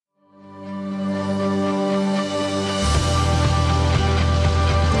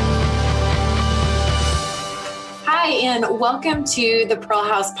Welcome to the Pearl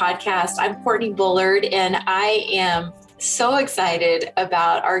House podcast. I'm Courtney Bullard, and I am so excited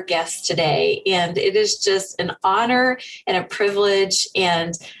about our guest today. And it is just an honor and a privilege.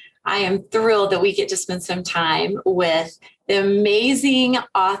 And I am thrilled that we get to spend some time with the amazing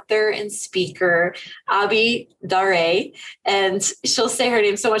author and speaker, Abi Dare. And she'll say her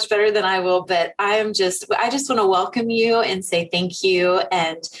name so much better than I will, but I just want to welcome you and say thank you.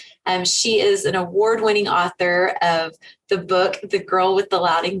 And she is an award-winning author of the book, The Girl with the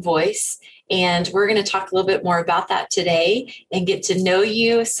Louding Voice. And we're going to talk a little bit more about that today and get to know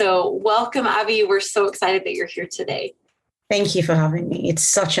you. So welcome, Abi. We're so excited that you're here today. Thank you for having me. It's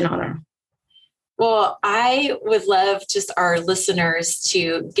such an honor. Well, I would love just our listeners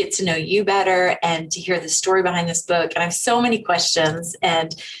to get to know you better and to hear the story behind this book. And I have so many questions.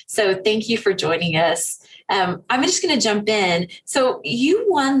 And so thank you for joining us. I'm just going to jump in. So you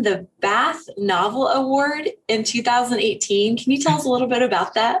won the Bath Novel Award in 2018. Can you tell us a little bit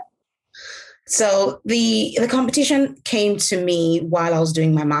about that? So the competition came to me while I was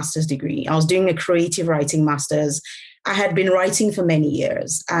doing my master's degree. I was doing a creative writing master's. I had been writing for many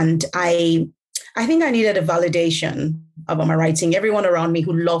years, and I think I needed a validation about my writing. Everyone around me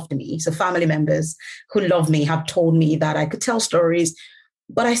who loved me, so family members who loved me, have told me that I could tell stories,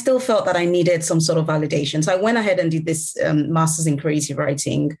 but I still felt that I needed some sort of validation. So I went ahead and did this master's in creative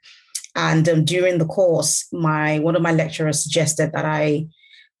writing. And during the course, one of my lecturers suggested that I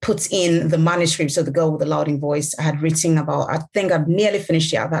put in the manuscripts of The Girl with the Louding Voice I had written about. I think I'd nearly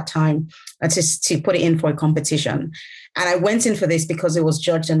finished it at that time, to put it in for a competition. And I went in for this because it was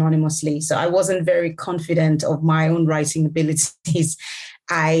judged anonymously. So I wasn't very confident of my own writing abilities.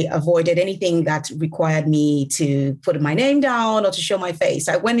 I avoided anything that required me to put my name down or to show my face.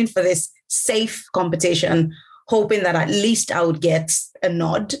 I went in for this safe competition, hoping that at least I would get a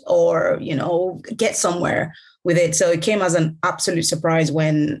nod or, get somewhere with it. So it came as an absolute surprise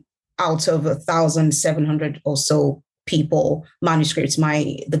when out of 1,700 or so people, manuscripts,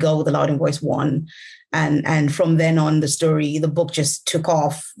 The Girl with the Louding Voice won. And from then on, the book just took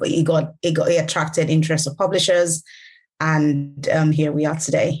off. It attracted interest of publishers. And here we are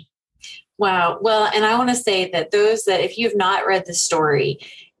today. Wow. Well, and I want to say that if you've not read the story,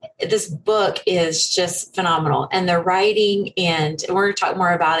 this book is just phenomenal. And the writing, and we're going to talk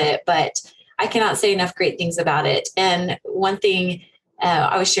more about it, but I cannot say enough great things about it. And one thing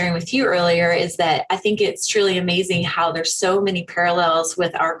I was sharing with you earlier is that I think it's truly amazing how there's so many parallels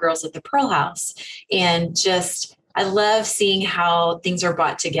with our girls at the Pearl House. And I love seeing how things are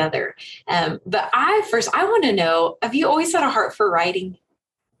brought together. But I want to know, have you always had a heart for writing?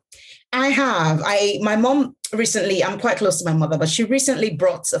 I have. My mom recently, I'm quite close to my mother, but she recently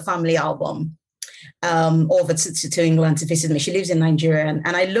brought a family album over to England to visit me. She lives in Nigeria.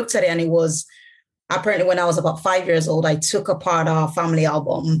 And I looked at it, and it was apparently when I was about 5 years old, I took apart our family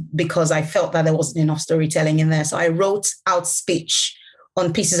album because I felt that there wasn't enough storytelling in there. So I wrote out speech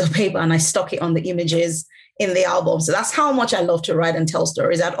on pieces of paper and I stuck it on the images in the album. So that's how much I love to write and tell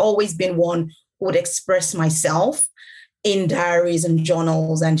stories. I'd always been one who would express myself in diaries and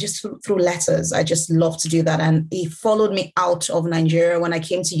journals and just through letters. I just love to do that. And it followed me out of Nigeria. When I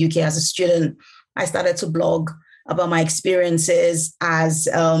came to UK as a student, I started to blog about my experiences as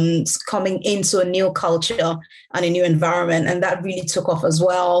coming into a new culture and a new environment. And that really took off as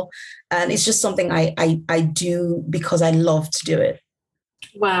well. And it's just something I do because I love to do it.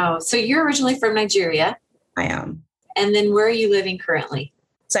 Wow. So you're originally from Nigeria. I am. And then where are you living currently?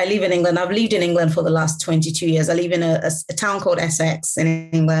 So I live in England. I've lived in England for the last 22 years. I live in a town called Essex in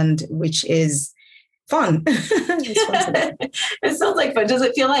England, which is fun. It's fun. It sounds like fun. Does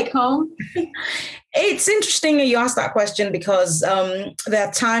it feel like home? It's interesting you ask that question because there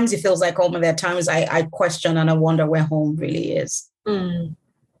are times it feels like home and there are times I question and I wonder where home really is. Mm.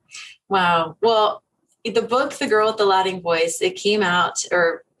 Wow. Well, the book, The Girl with the Louding Voice, it came out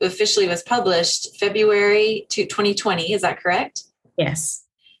or officially was published February 2020. Is that correct? Yes.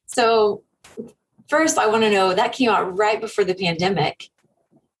 So first, I want to know, that came out right before the pandemic.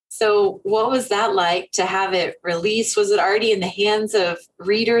 So what was that like to have it released? Was it already in the hands of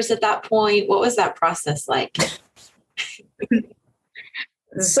readers at that point? What was that process like?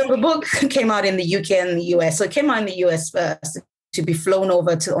 So the book came out in the UK and the US. So it came out in the US first to be flown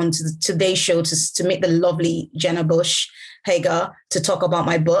over onto the Today Show to meet the lovely Jenna Bush Hager to talk about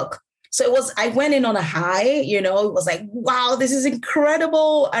my book. So I went in on a high, it was like, wow, this is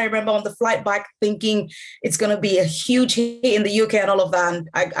incredible. I remember on the flight back thinking it's going to be a huge hit in the UK and all of that. And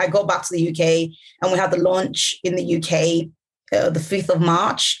I got back to the UK and we had the launch in the UK the 5th of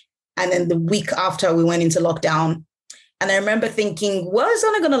March. And then the week after we went into lockdown. And I remember thinking, well, it's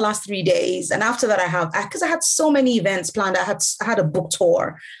only going to last 3 days. And after that, because I had so many events planned. I had a book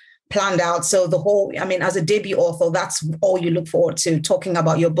tour planned out. So as a debut author, that's all you look forward to, talking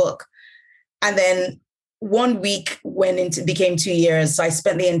about your book. And then 1 week became 2 years. So I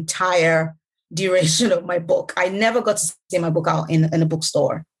spent the entire duration of my book. I never got to see my book out in a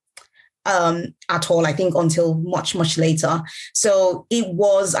bookstore at all, I think, until much, much later. So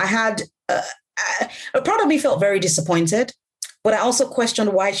a part of me felt very disappointed, but I also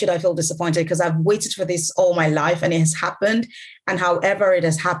questioned, why should I feel disappointed? Because I've waited for this all my life and it has happened. And however it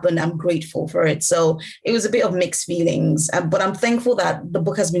has happened, I'm grateful for it. So it was a bit of mixed feelings, but I'm thankful that the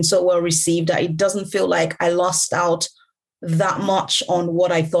book has been so well received that it doesn't feel like I lost out that much on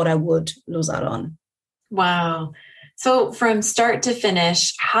what I thought I would lose out on. Wow. So from start to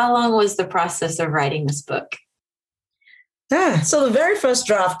finish, how long was the process of writing this book? So the very first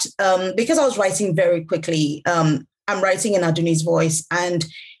draft, because I was writing very quickly, I'm writing in Aduni's voice. And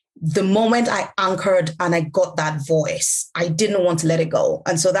the moment I anchored and I got that voice, I didn't want to let it go.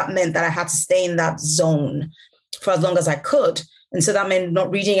 And so that meant that I had to stay in that zone for as long as I could. And so that meant not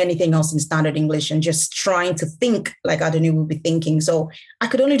reading anything else in standard English and just trying to think like Aduni would be thinking. So I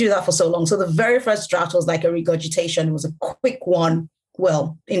could only do that for so long. So the very first draft was like a regurgitation. It was a quick one.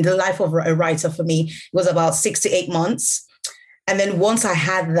 Well, in the life of a writer for me, it was about 6 to 8 months. And then once I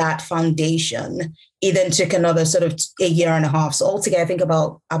had that foundation, it then took another sort of a year and a half. So altogether, I think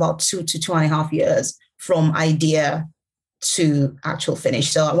about 2 to 2.5 years from idea to actual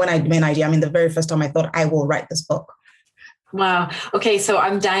finish. So when I mean idea, I mean the very first time I thought I will write this book. Wow. Okay. So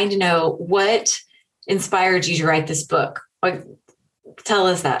I'm dying to know, what inspired you to write this book? Tell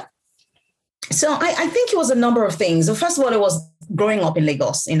us that. So I think it was a number of things. So first of all, it was growing up in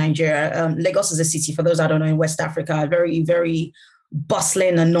Lagos, in Nigeria. Lagos is a city, for those I don't know, in West Africa, a very, very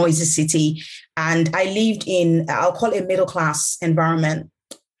bustling and noisy city. And I lived in, I'll call it a middle-class environment.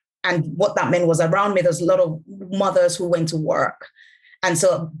 And what that meant was around me, there's a lot of mothers who went to work. And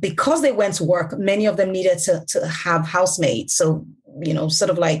so because they went to work, many of them needed to have housemates. So, sort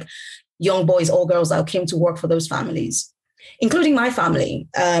of like young boys or girls that came to work for those families, including my family.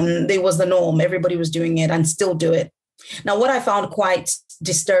 It was the norm. Everybody was doing it and still do it. Now, what I found quite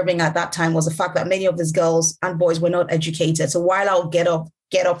disturbing at that time was the fact that many of these girls and boys were not educated. So while I'll get up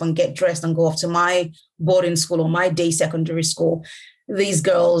and get dressed and go off to my boarding school or my day secondary school, these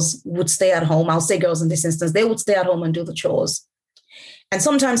girls would stay at home. I'll say girls in this instance, they would stay at home and do the chores. And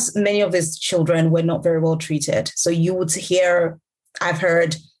sometimes many of these children were not very well treated. So you would I've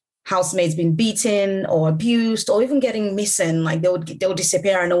heard housemates being beaten or abused or even getting missing. Like they would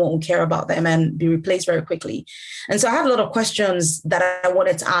disappear and no one would care about them and be replaced very quickly. And so I have a lot of questions that I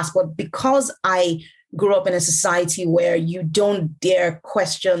wanted to ask, but because I grew up in a society where you don't dare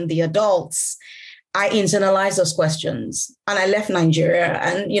question the adults, I internalized those questions and I left Nigeria.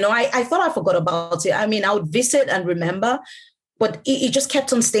 And, I thought I forgot about it. I mean, I would visit and remember, but it just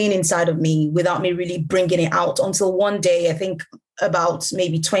kept on staying inside of me without me really bringing it out until one day, I think about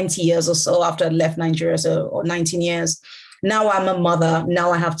maybe 20 years or so after I left Nigeria, or 19 years. Now I'm a mother.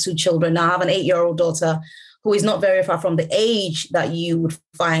 Now I have 2 children. Now I have an 8-year-old daughter who is not very far from the age that you would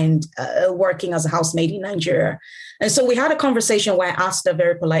find working as a housemaid in Nigeria. And so we had a conversation where I asked her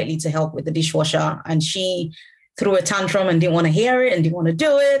very politely to help with the dishwasher, and she threw a tantrum and didn't want to hear it and didn't want to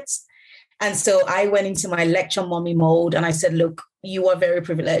do it. And so I went into my lecture mommy mode and I said, look, you are very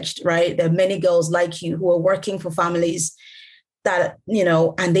privileged, right? There are many girls like you who are working for families that,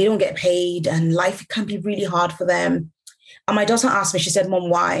 and they don't get paid and life can be really hard for them. And my daughter asked me, she said,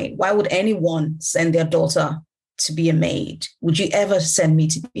 Mom, why? Why would anyone send their daughter to be a maid? Would you ever send me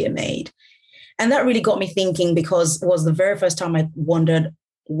to be a maid? And that really got me thinking, because it was the very first time I wondered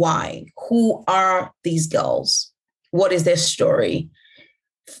why. Who are these girls? What is their story?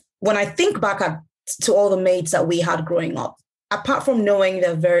 When I think back to all the maids that we had growing up, apart from knowing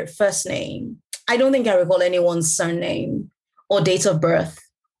their very first name, I don't think I recall anyone's surname or date of birth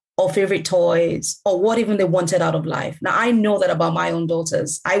or favorite toys or what even they wanted out of life. Now, I know that about my own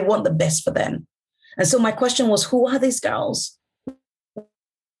daughters. I want the best for them. And so my question was, who are these girls?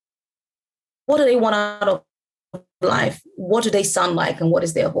 What do they want out of life? What do they sound like? And what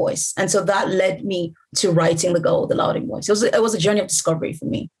is their voice? And so that led me to writing The Girl with the Louding Voice. It was a journey of discovery for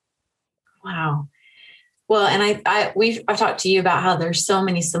me. Wow. Well, and I've talked to you about how there's so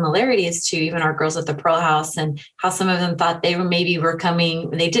many similarities to even our girls at the Pearl House, and how some of them thought they were coming,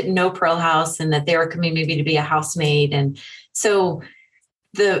 they didn't know Pearl House, and that they were coming maybe to be a housemaid. And so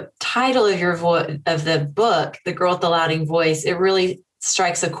the title of of the book, The Girl with the Louding Voice, it really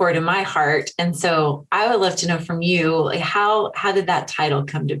strikes a chord in my heart. And so I would love to know from you, like, how did that title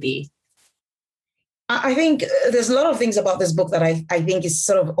come to be? I think there's a lot of things about this book that I think is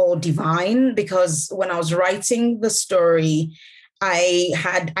sort of all divine, because when I was writing the story,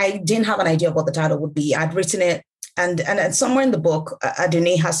 I didn't have an idea of what the title would be. I'd written it, and somewhere in the book,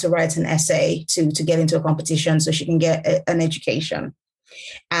 Aduni has to write an essay to get into a competition so she can get an education.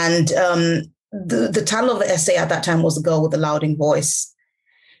 And the title of the essay at that time was The Girl with the Louding Voice.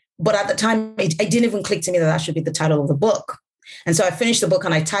 But at the time, it didn't even click to me that that should be the title of the book. And so I finished the book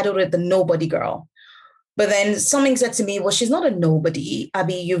and I titled it The Nobody Girl. But then something said to me, well, she's not a nobody.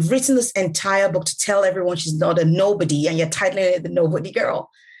 Abi, you've written this entire book to tell everyone she's not a nobody, and you're titling it The Nobody Girl.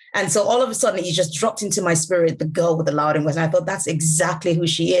 And so all of a sudden, it just dropped into my spirit, the girl with the louding voice. And I thought that's exactly who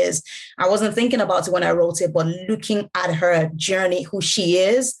she is. I wasn't thinking about it when I wrote it, but looking at her journey, who she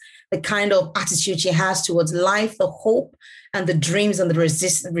is, the kind of attitude she has towards life, the hope and the dreams and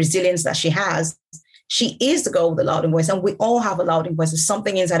the resilience that she has. She is the girl with the louding voice, and we all have a louding voice. There's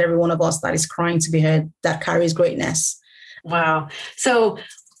something inside every one of us that is crying to be heard, that carries greatness. Wow. So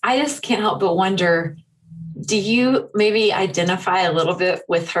I just can't help but wonder, do you maybe identify a little bit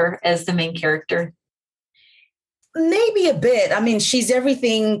with her as the main character? Maybe a bit. I mean, she's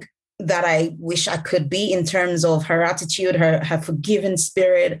everything that I wish I could be in terms of her attitude, her forgiving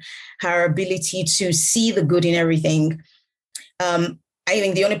spirit, her ability to see the good in everything. I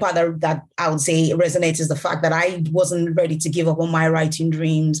think the only part that I would say resonates is the fact that I wasn't ready to give up on my writing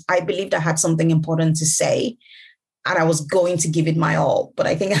dreams. I believed I had something important to say, and I was going to give it my all. But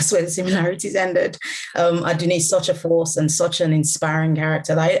I think that's where the similarities ended. Adune is such a force and such an inspiring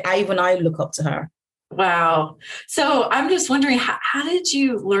character that I look up to her. Wow. So I'm just wondering, how did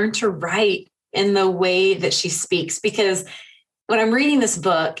you learn to write in the way that she speaks? Because when I'm reading this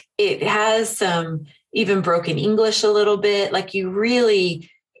book, it has some even broken English a little bit. Like you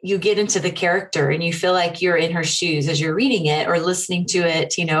get into the character and you feel like you're in her shoes as you're reading it or listening to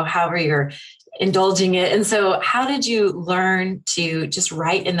it, however you're indulging it. And so how did you learn to just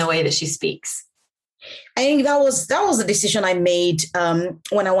write in the way that she speaks? I think that was the decision I made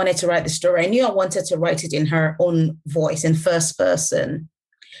when I wanted to write the story. I knew I wanted to write it in her own voice, in first person.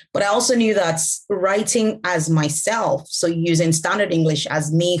 But I also knew that writing as myself, so using standard English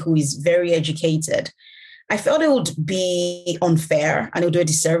as me, who is very educated, I felt it would be unfair and it would do a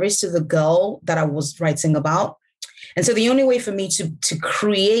disservice to the girl that I was writing about. And so the only way for me to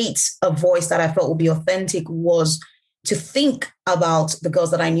create a voice that I felt would be authentic was to think about the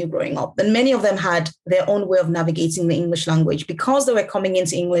girls that I knew growing up. And many of them had their own way of navigating the English language. Because they were coming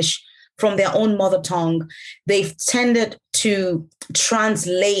into English from their own mother tongue, they've tended to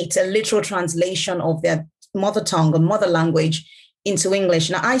translate a literal translation of their mother tongue or mother language into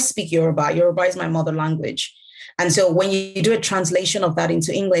English. Now, I speak Yoruba. Yoruba is my mother language. And so when you do a translation of that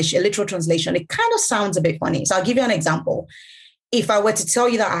into English, a literal translation, it kind of sounds a bit funny. So I'll give you an example. If I were to tell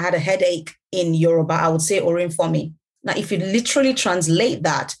you that I had a headache in Yoruba, I would say Orin for me. Now, if you literally translate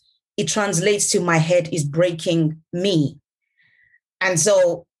that, it translates to my head is breaking me. And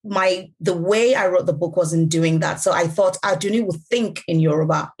so the way I wrote the book wasn't doing that. So I thought Aduni would think in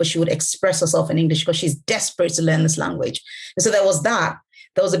Yoruba, but she would express herself in English because she's desperate to learn this language. And so there was that.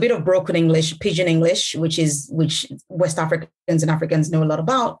 There was a bit of broken English, pidgin English, which West Africans and Africans know a lot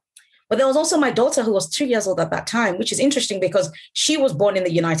about. But there was also my daughter, who was 2 years old at that time, which is interesting because she was born in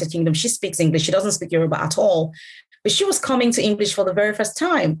the United Kingdom. She speaks English. She doesn't speak Yoruba at all. But she was coming to English for the very first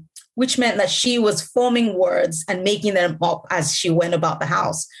time, which meant that she was forming words and making them up as she went about the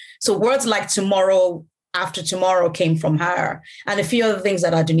house. So words like tomorrow, after tomorrow came from her, and a few other things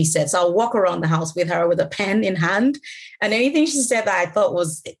that Aduni said. So I'll walk around the house with her with a pen in hand, and anything she said that I thought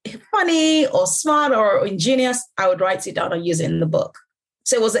was funny or smart or ingenious, I would write it down and use it in the book.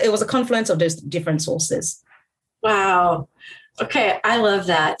 So it was a confluence of those different sources. Wow. Okay. I love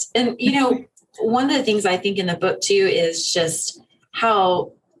that. And, one of the things I think in the book too is just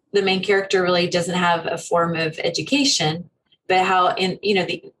how the main character really doesn't have a form of education, but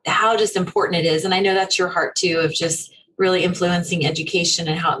how just important it is. And I know that's your heart too, of just really influencing education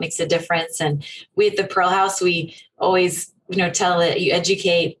and how it makes a difference. And we at the Pearl House, we always, tell that you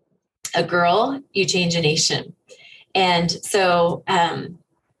educate a girl, you change a nation. And so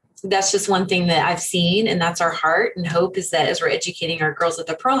that's just one thing that I've seen, and that's our heart and hope, is that as we're educating our girls at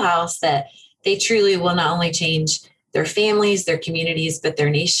the Pearl House, that they truly will not only change their families, their communities, but their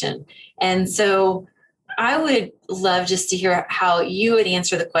nation. And so I would love just to hear how you would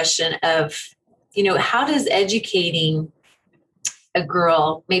answer the question of, how does educating a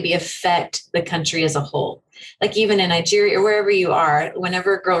girl maybe affect the country as a whole? Like even in Nigeria or wherever you are,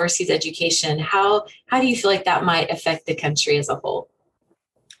 whenever a girl receives education, how do you feel like that might affect the country as a whole?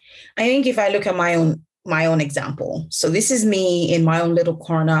 I think if I look at my own example, so this is me in my own little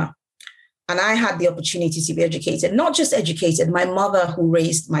corner. And I had the opportunity to be educated, not just educated. My mother, who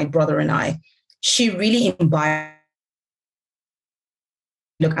raised my brother and I, she really imbibed,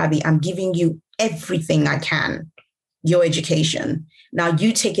 look, Abby, I'm giving you everything I can, your education. Now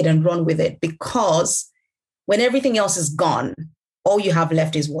you take it and run with it, because when everything else is gone, all you have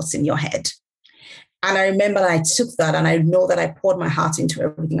left is what's in your head. And I remember that I took that, and I know that I poured my heart into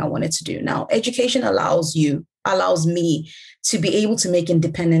everything I wanted to do. Now, education allows me to be able to make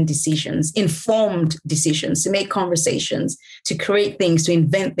independent decisions, informed decisions, to make conversations, to create things, to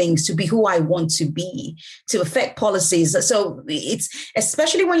invent things, to be who I want to be, to affect policies. So it's,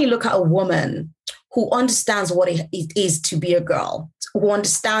 especially when you look at a woman who understands what it is to be a girl, who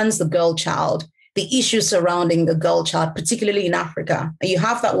understands the girl child, the issues surrounding the girl child, particularly in Africa. And you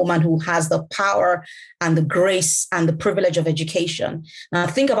have that woman who has the power and the grace and the privilege of education. Now,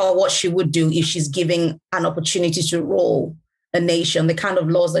 think about what she would do if she's giving an opportunity to rule a nation, the kind of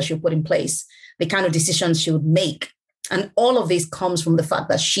laws that she'll put in place, the kind of decisions she would make. And all of this comes from the fact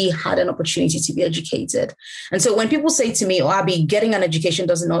that she had an opportunity to be educated. And so when people say to me, oh, Abby, getting an education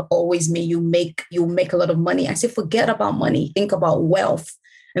doesn't always mean you make a lot of money. I say, forget about money. Think about wealth.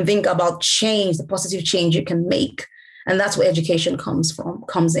 And think about change, the positive change you can make. And that's where education comes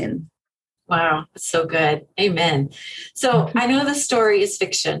in. Wow, that's so good. Amen. So I know the story is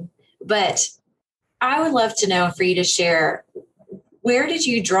fiction, but I would love to know for you to share, where did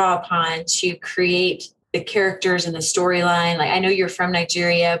you draw upon to create the characters and the storyline? Like, I know you're from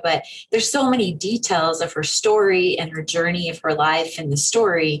Nigeria, but there's so many details of her story and her journey of her life and the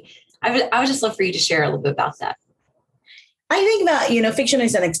story. I would just love for you to share a little bit about that. I think that, fiction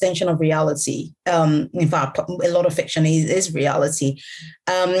is an extension of reality. In fact, a lot of fiction is reality.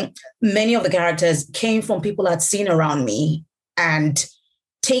 Many of the characters came from people I'd seen around me and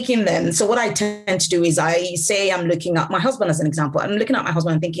taking them. So what I tend to do is I say I'm looking at my husband as an example. I'm looking at my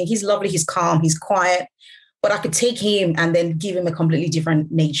husband and thinking, he's lovely, he's calm, he's quiet, but I could take him and then give him a completely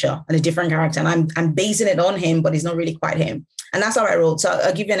different nature and a different character. And I'm basing it on him, but he's not really quite him. And that's how I wrote. So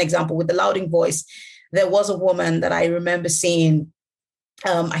I'll give you an example with the Louding Voice. There was a woman that I remember seeing,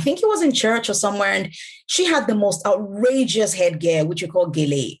 I think it was in church or somewhere, and she had the most outrageous headgear, which you call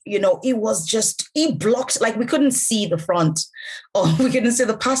gele. It was just, it blocked, like we couldn't see the front, or we couldn't see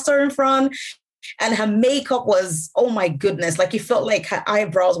the pastor in front. And her makeup was, oh my goodness, like it felt like her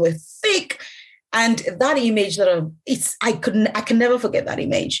eyebrows were thick. And that image I can never forget that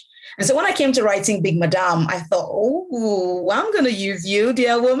image. And so when I came to writing Big Madame, I thought, oh, I'm going to use you,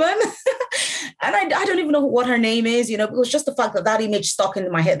 dear woman. And I don't even know what her name is, it was just the fact that image stuck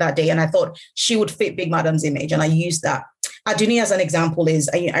in my head that day. And I thought she would fit Big Madame's image. And I used that. Aduni, as an example, is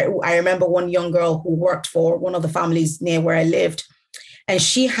I remember one young girl who worked for one of the families near where I lived. And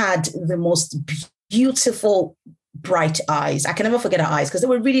she had the most beautiful, bright eyes. I can never forget her eyes because they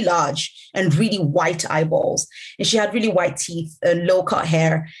were really large and really white eyeballs. And she had really white teeth and low cut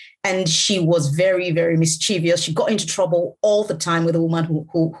hair. And she was very, very mischievous. She got into trouble all the time with a woman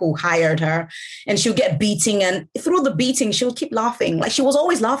who hired her. And she would get beating. And through the beating, she would keep laughing. Like she was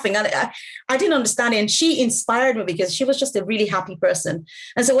always laughing. And I didn't understand it. And she inspired me because she was just a really happy person.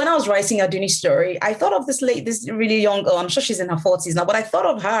 And so when I was writing Aduni's story, I thought of this really young girl. I'm sure she's in her 40s now, but I thought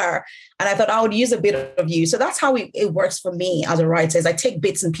of her and I thought I would use a bit of you. So that's how it works for me as a writer, is I take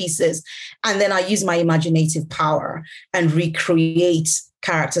bits and pieces and then I use my imaginative power and recreate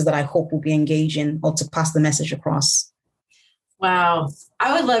characters that I hope will be engaging or to pass the message across. Wow.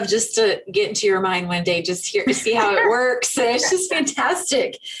 I would love just to get into your mind one day, just see how it works. It's just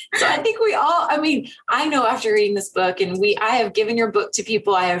fantastic. So I think I know after reading this book, and I have given your book to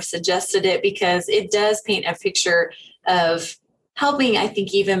people, I have suggested it because it does paint a picture of helping, I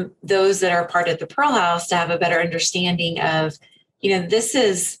think, even those that are part of the Pearl House to have a better understanding of, this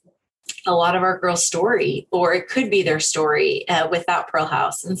is a lot of our girls' story, or it could be their story without Pearl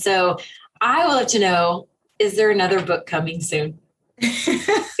House. And so I would love to know, is there another book coming soon? That's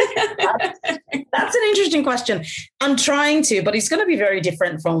an interesting question. I'm trying to, but it's going to be very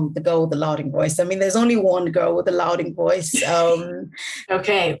different from the girl with the louding voice. I mean, there's only one girl with a louding voice.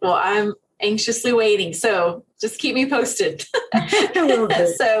 Okay. Well, I'm anxiously waiting. So just keep me posted.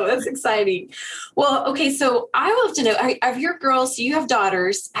 So that's exciting. Well, okay. So I would love to know, of your girls, so you have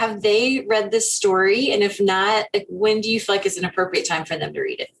daughters, have they read this story? And if not, when do you feel like is an appropriate time for them to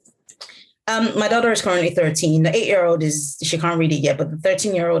read it? My daughter is currently 13. The 8-year-old she can't read it yet, but the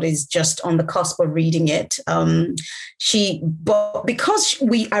 13-year-old is just on the cusp of reading it. Because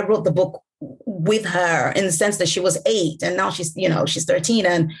I wrote the book with her in the sense that she was 8 and now she's 13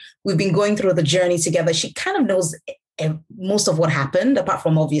 and we've been going through the journey together. She kind of knows most of what happened, apart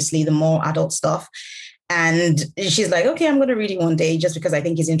from obviously the more adult stuff. And she's like, okay, I'm going to read it one day just because I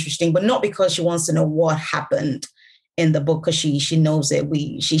think it's interesting, but not because she wants to know what happened in the book, because she knows it.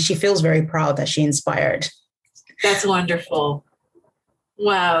 She feels very proud that she inspired. That's wonderful.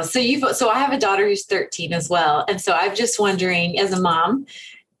 Wow. So I have a daughter who's 13 as well. And so I'm just wondering, as a mom,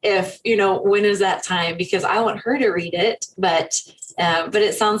 if, when is that time? Because I want her to read it, but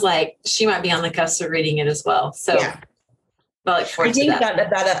it sounds like she might be on the cusp of reading it as well. So yeah. I think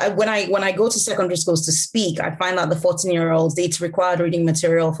that when I go to secondary schools to speak, I find that the 14-year-olds, it's required reading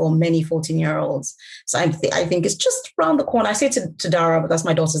material for many 14-year-olds. So I think it's just around the corner. I say to Dara, but that's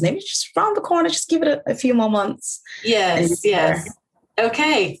my daughter's name, it's just around the corner. Just give it a few more months. Yes.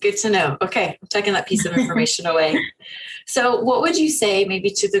 Okay, good to know. Okay, I'm taking that piece of information away. So what would you say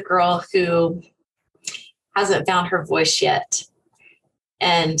maybe to the girl who hasn't found her voice yet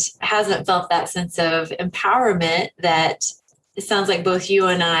and hasn't felt that sense of empowerment that it sounds like both you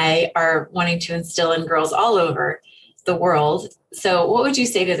and I are wanting to instill in girls all over the world? So what would you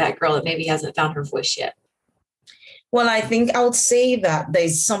say to that girl that maybe hasn't found her voice yet? Well, I think I would say that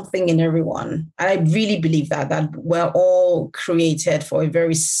there's something in everyone. I really believe that we're all created for a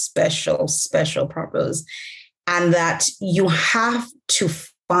very special, special purpose, and that you have to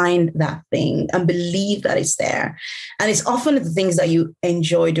find that thing and believe that it's there. And it's often the things that you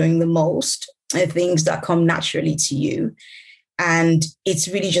enjoy doing the most, the things that come naturally to you. And it's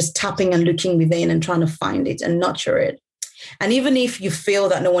really just tapping and looking within and trying to find it and nurture it. And even if you feel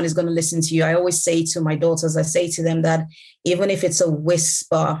that no one is going to listen to you, I always say to my daughters, I say to them that even if it's a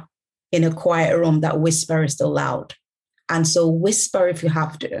whisper in a quiet room, that whisper is still loud. And so whisper if you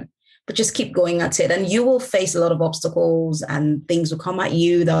have to, but just keep going at it. And you will face a lot of obstacles and things will come at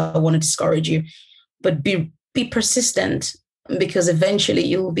you that want to discourage you. But be persistent, because eventually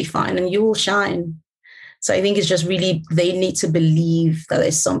you will be fine and you will shine. So I think it's just really, they need to believe that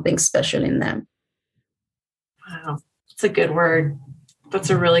there's something special in them. Wow. That's a good word. That's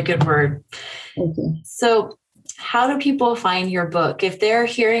a really good word. Thank you. So how do people find your book? If they're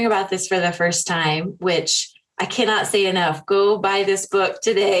hearing about this for the first time, which I cannot say enough, go buy this book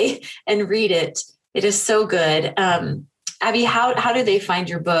today and read it. It is so good. Abi, how do they find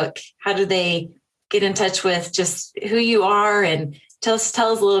your book? How do they get in touch with just who you are? And tell us a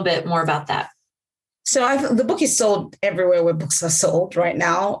little bit more about that. So the book is sold everywhere where books are sold right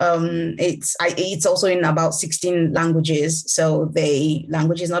now. It's also in about 16 languages. So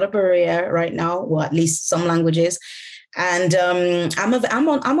language is not a barrier right now, or at least some languages. And I'm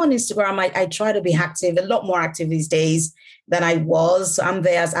on Instagram. I try to be active, a lot more active these days than I was. I'm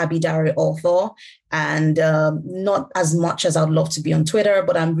there as Abi Dare author, and not as much as I'd love to be on Twitter,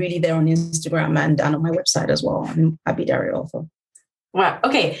 but I'm really there on Instagram and on my website as well. I'm Abi Dare author. Wow.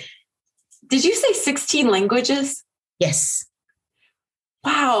 Okay. Did you say 16 languages? Yes.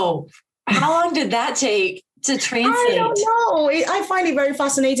 Wow. How long did that take to translate? I don't know. I find it very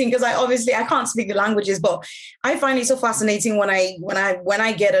fascinating because I can't speak the languages, but I find it so fascinating when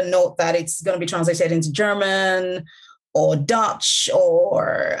I get a note that it's going to be translated into German or Dutch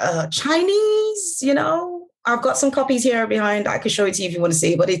or Chinese. I've got some copies here behind. I could show it to you if you want to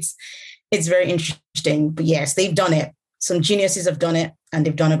see, but it's very interesting. But yes, they've done it. Some geniuses have done it, and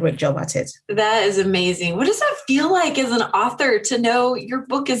they've done a great job at it. That is amazing. What does that feel like as an author to know your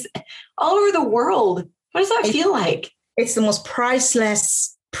book is all over the world? What does that feel like? It's the most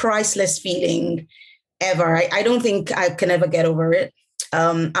priceless feeling ever. I don't think I can ever get over it.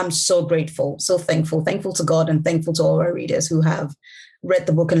 I'm so grateful, so thankful to God, and thankful to all our readers who have read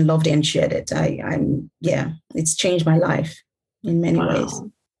the book and loved it and shared it. It's changed my life in many ways.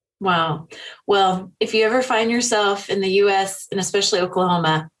 Wow. Well, if you ever find yourself in the U.S. and especially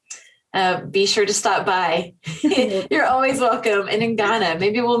Oklahoma, be sure to stop by. You're always welcome. And in Ghana,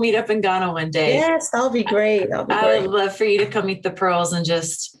 maybe we'll meet up in Ghana one day. Yes, that'll be great. I would love for you to come meet the Pearls, and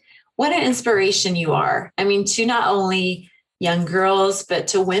just what an inspiration you are. I mean, to not only young girls, but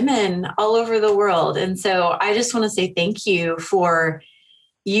to women all over the world. And so I just want to say thank you for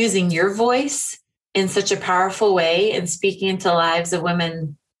using your voice in such a powerful way and speaking into lives of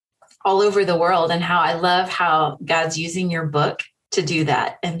women all over the world, and how I love how God's using your book to do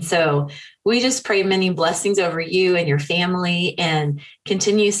that. And so we just pray many blessings over you and your family, and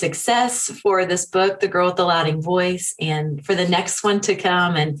continue success for this book, The Girl with the Louding Voice, and for the next one to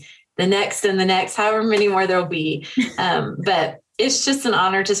come, and the next, however many more there'll be. But it's just an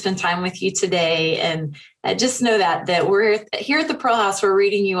honor to spend time with you today. And just know that we're here at the Pearl House, we're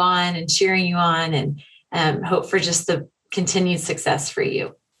reading you on and cheering you on, and hope for just the continued success for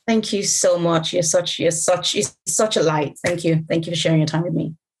you. Thank you so much. You're such a light. Thank you. Thank you for sharing your time with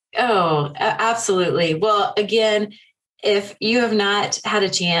me. Oh, absolutely. Well, again, if you have not had a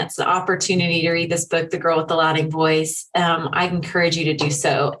chance, an opportunity to read this book, The Girl with the Louding Voice, I encourage you to do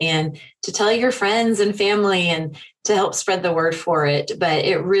so and to tell your friends and family and to help spread the word for it. But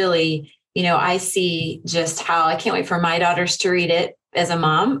it really, I see just how I can't wait for my daughters to read it as a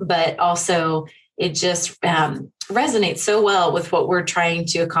mom, but also it just resonates so well with what we're trying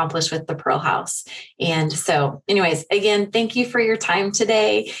to accomplish with the Pearl House. And so anyways, again, thank you for your time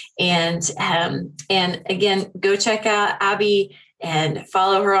today. And again, go check out Abi and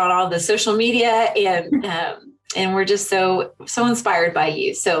follow her on all the social media. And we're just so inspired by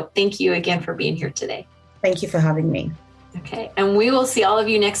you. So thank you again for being here today. Thank you for having me. Okay. And we will see all of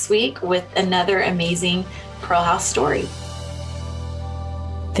you next week with another amazing Pearl House story.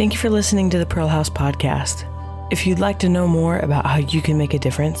 Thank you for listening to the Pearl House podcast. If you'd like to know more about how you can make a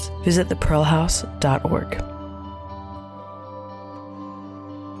difference, visit thepearlhouse.org.